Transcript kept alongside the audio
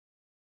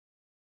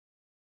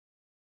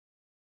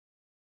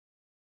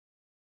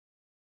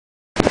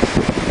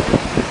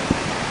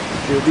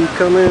She'll be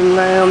coming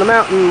down the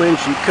mountain when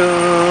she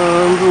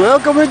comes.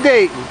 Welcome to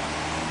Dayton.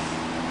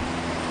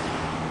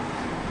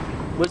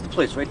 Where's the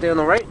place? Right there on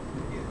the right?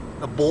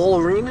 A ball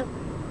arena?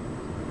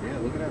 Yeah,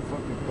 look at that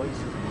fucking place.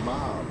 It's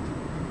mobbed.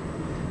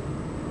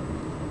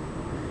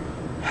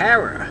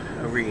 Hara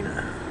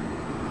Arena.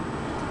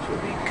 She'll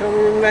be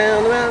coming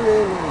down the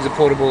mountain. There's a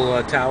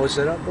portable tower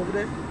set up over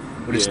there.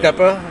 With a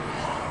stepper.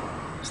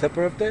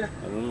 Stepper up there?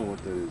 I don't know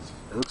what that is.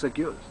 It looks like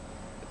yours.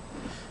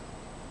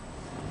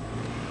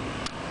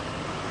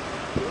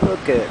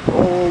 Look at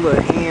all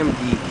the ham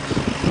geeks.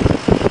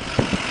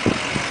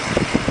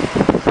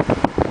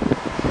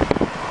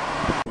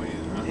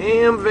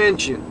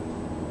 Hamvention.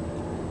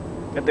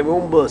 Got their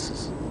own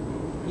buses.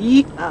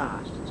 Yeehaw.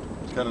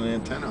 It's got an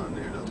antenna on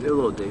there, doesn't Say it?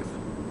 hello, Dave. Say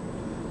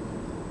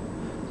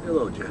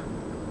hello, Jeff.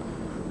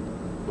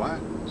 What?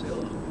 Say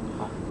hello.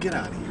 Get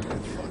out of here with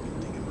that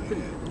fucking thing in my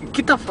head.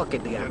 Get the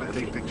fucking thing I out of gotta my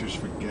take face. pictures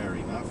for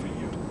Gary, not for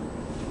you.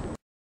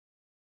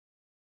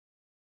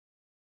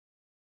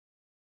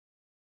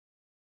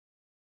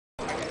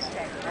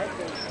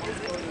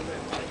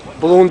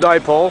 Balloon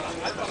dipole.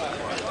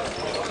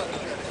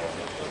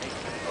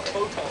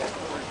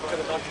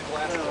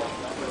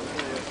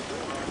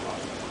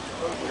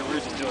 We were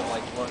just doing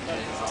like lunches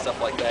and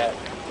stuff like that.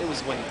 It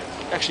was when,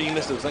 actually you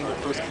missed it, it was when it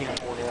first came to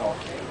Cornell.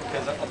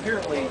 Because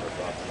apparently,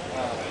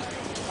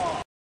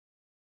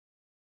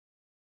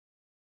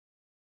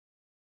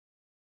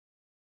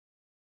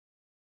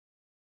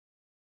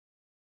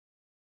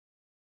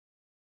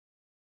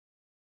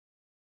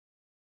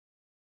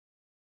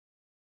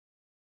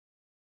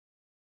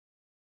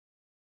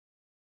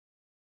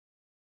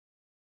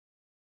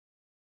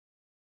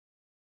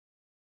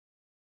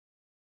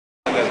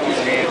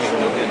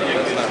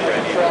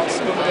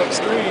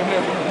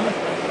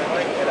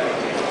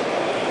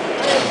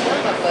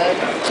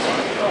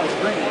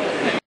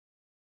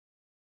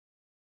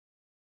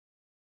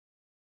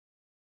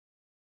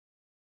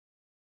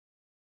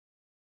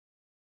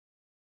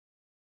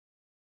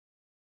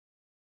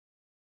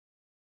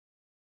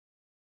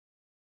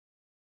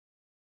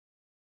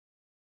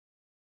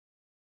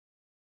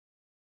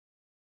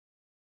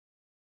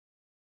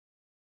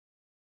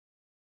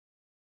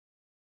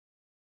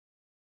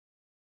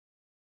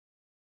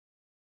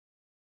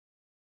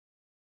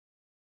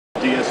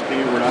 DSP,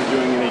 we're not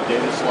doing any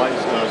data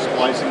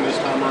splicing this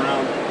time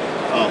around.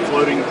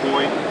 Floating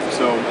point,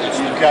 so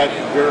you've got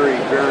very,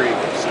 very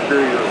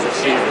superior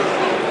receiver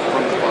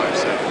from the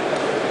 5.7.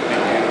 And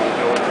you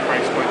know what the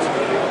price points.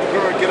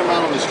 We're going to get them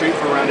out on the street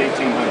for around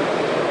 $1,800.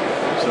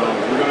 So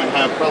we're going to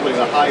have probably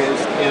the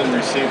highest end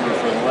receiver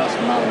for the less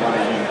amount of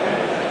money you can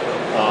pay.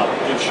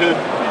 It should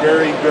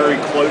very, very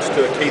close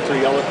to a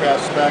K3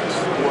 Yellowcraft specs,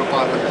 $400 or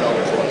 $500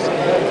 less.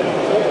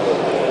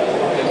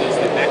 and is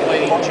the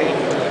backlighting changed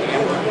to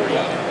amber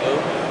green?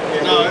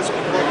 No, it's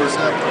what was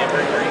that?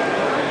 Amber green.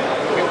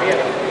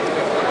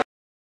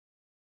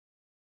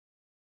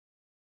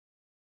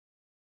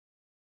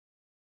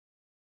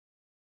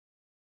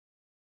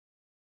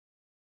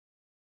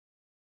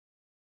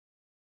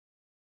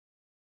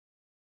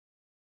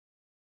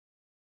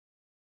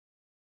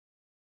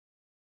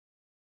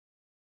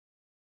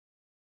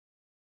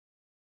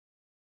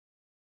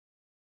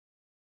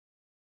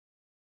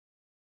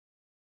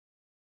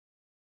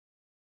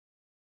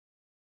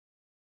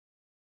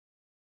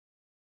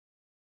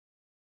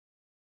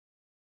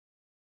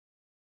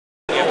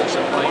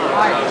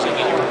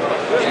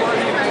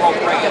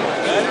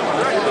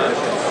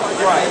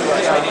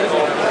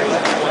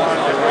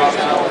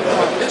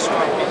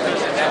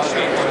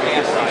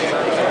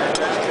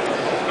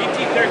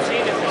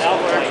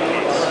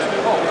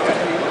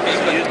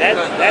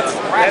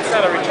 That's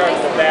not a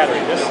rechargeable battery.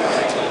 This is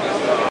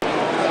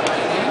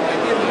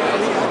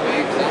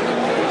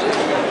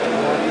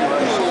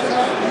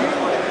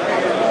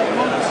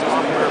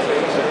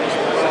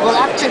well,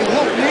 actually,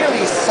 not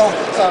really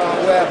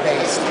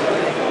software-based.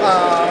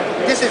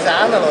 This is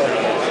analog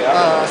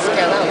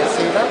scanner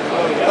receiver,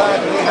 but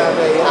we have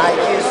a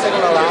IQ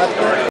signal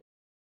output.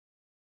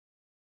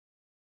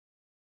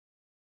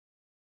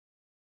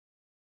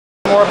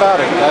 More about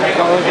it. That's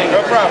the only thing.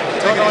 No problem.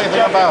 Don't know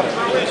anything about it.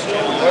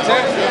 what's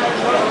that?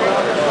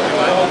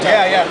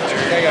 Yeah.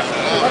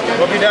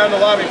 We'll be down in the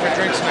lobby for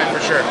drinks tonight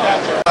for sure.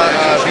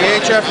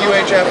 VHF,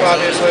 UHF,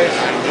 obviously.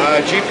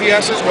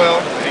 GPS as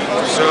well.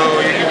 So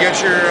you can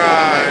get your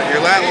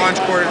lat launch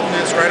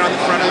coordinates right on the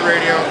front of the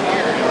radio.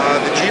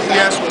 The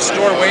GPS will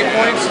store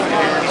waypoints,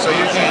 so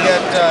you can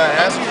get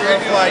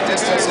as-you-fly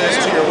distances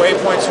to your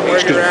waypoints from where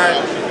you're at.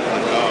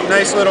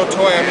 Nice little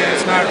toy. I mean,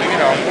 it's not, you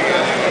know,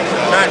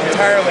 not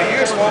entirely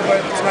useful, but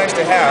it's nice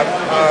to have.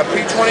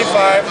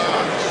 P25,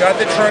 got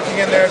the trunking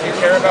in there if you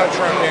care about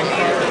trunking.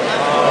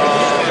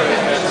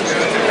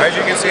 As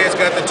you can see, it's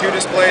got the two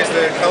displays,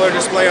 the color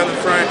display on the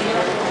front,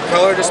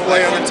 color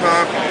display on the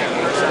top.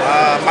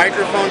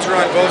 Microphones are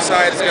on both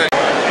sides. It's got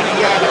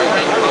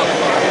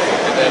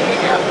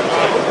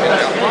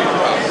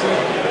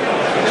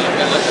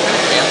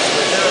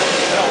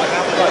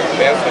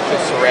Band switch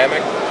is ceramic.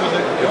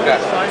 We've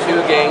got 2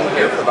 gang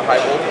here for the high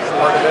voltage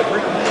part of it.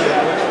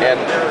 And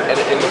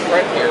in the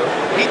front here,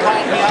 He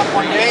called me up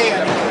one day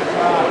and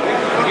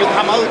when you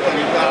come out,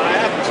 I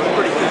have some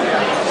pretty good 6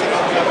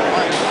 or 7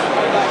 months.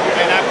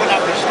 And I put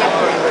up a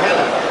stepper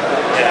antenna.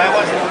 And I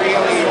wasn't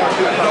really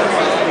too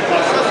comfortable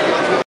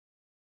because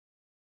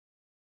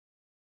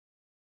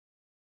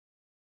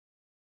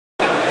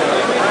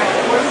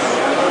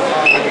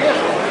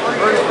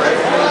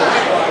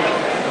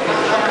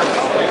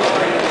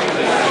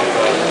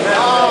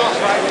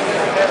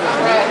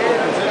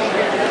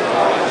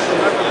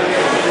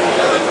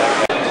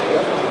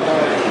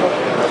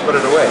put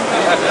it away.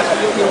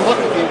 you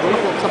look at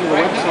some of the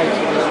websites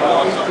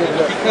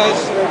because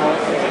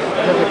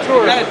the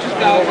tour got a 2000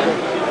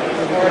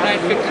 or a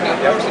 950. Now,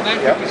 of course, the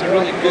 950 is a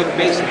really good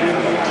basic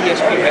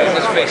TSP pad.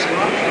 Let's face it.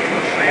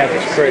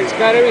 That's crazy. It's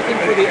got everything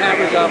for the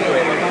average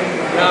operator.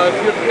 Now, if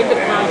you're into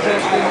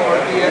contesting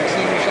or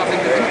DXing or something,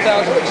 the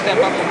 2000 can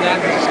step up from that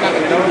because it's got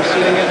the door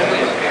seating in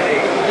it.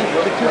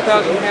 The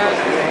 2000 has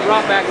a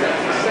drawback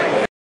that's the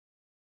second.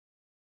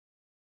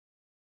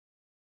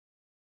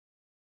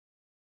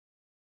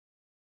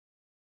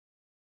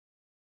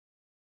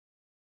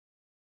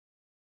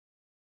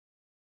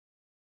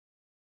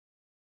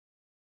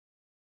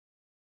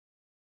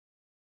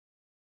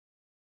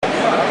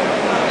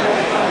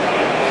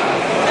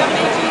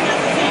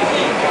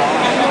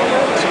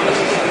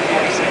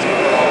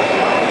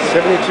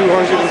 $7,200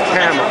 in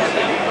camera.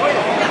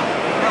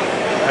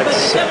 But the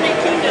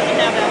 718 doesn't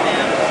have that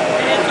band.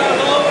 And it's our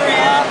lower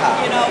end,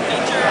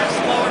 features,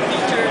 lower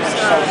features.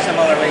 so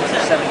similar rates to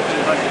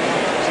 7,200.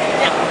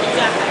 Yeah,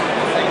 exactly.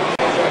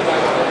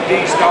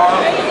 D-Star.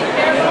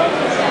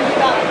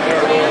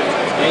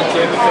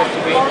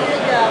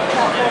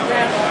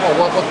 Oh,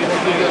 what can you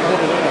get?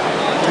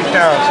 2,000.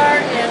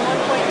 and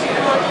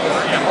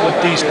 1.2. With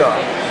D-Star.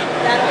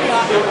 That'll be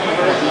awesome. It'll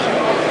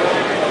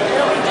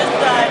be just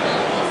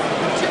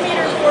 2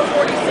 meters,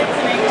 446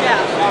 in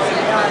HF.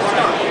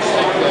 Stock.